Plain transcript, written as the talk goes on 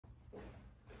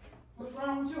What's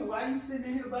wrong with you? Why you sitting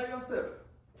in here by yourself?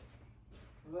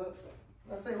 Look,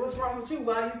 I say, what's wrong with you?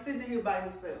 Why you sitting in here by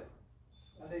yourself?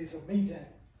 I need some me time.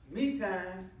 Me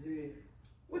time? Yeah.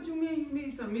 What you mean you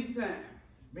need some me time?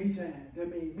 Me time. That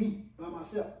means me by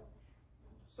myself.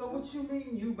 So what you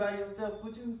mean you by yourself?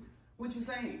 What you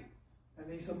saying? I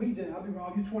need some me time. I'll be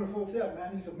around you 24/7, man.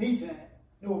 I need some me time.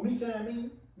 You know what me time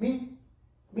mean? Me.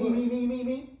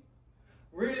 Me.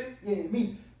 Really? Yeah,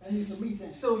 me. I need some me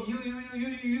time. So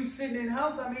you sitting in the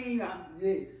house? I mean,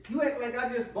 Yeah. you act like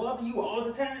I just bother you all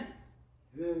the time.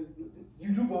 Yeah, you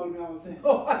do bother me all the time.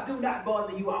 Oh, I do not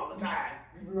bother you all the time.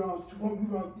 We around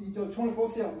each other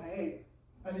 24/7, man. Hey,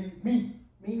 I need me.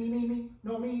 Me.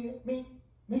 No, me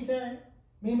time.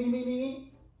 Me.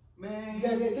 Man, You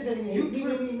gotta get that in your you head.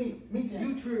 tripping. Me time.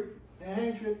 You tripping. I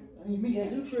ain't tripping. I need me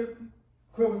time. You tripping.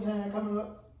 Christmas time coming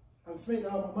up. I spent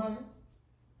all my money.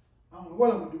 I don't know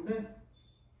what I'm gonna do then.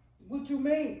 What you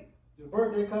mean? Your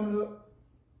birthday coming up.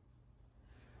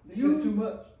 You You too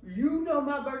much. You know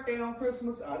my birthday on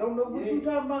Christmas. I don't know what you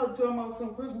talking about. You talking about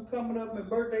some Christmas coming up and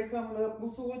birthday coming up.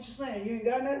 So what you saying? You ain't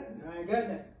got nothing? I ain't got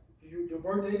nothing. Your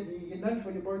birthday, you ain't get nothing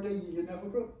for your birthday. You ain't get nothing for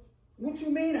Christmas. What you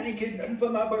mean I ain't getting nothing for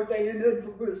my birthday and nothing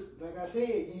for Christmas? Like I said,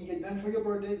 you ain't get nothing for your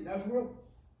birthday, nothing for Christmas.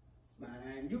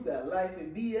 Man, you got life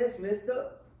and BS messed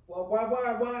up. Well, why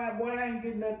I ain't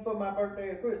getting nothing for my birthday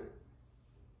or Christmas?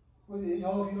 Well, it's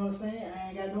hard if you understand. I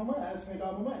ain't got no money. I spent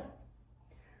all my money.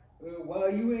 Why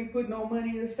you ain't put no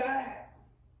money aside?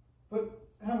 But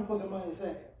how am I put some money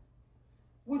aside?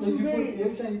 What If you mean?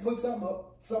 Every time you put something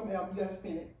up, something happens, you gotta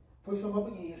spend it. Put something up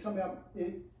again, something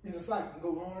happens. It's a cycle. It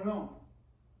goes on and on.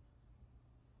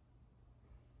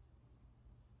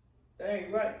 That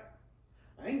ain't right.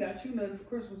 I ain't got you nothing for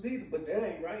Christmas either, but that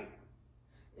ain't right.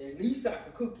 At least I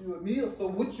can cook you a meal, so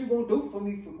what you gonna do for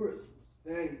me for Christmas?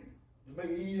 Hey, you make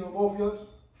it easy on both of us.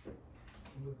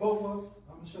 With both of us,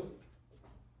 I'm gonna show you.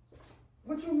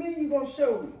 What you mean you gonna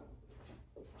show me?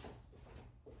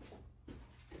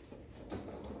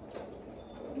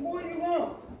 What do you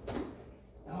want?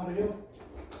 Out of here.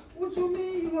 What you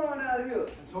mean you want out of here?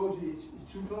 I told you,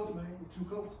 it's too close, man. It's too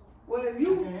close. Well,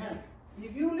 You can't handle it.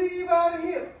 if you leave out of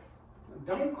here,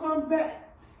 don't come back.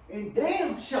 And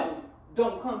damn sure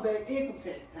don't come back income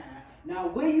tax time. Now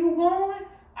where you going,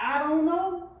 I don't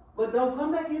know, but don't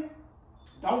come back here.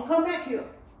 Don't come back here.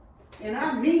 And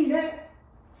I mean that.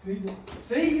 See you.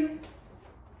 See you.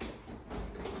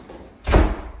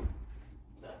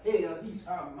 The hell he's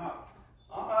talking about.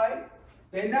 All right.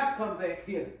 Better not come back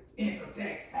here income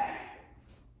tax time.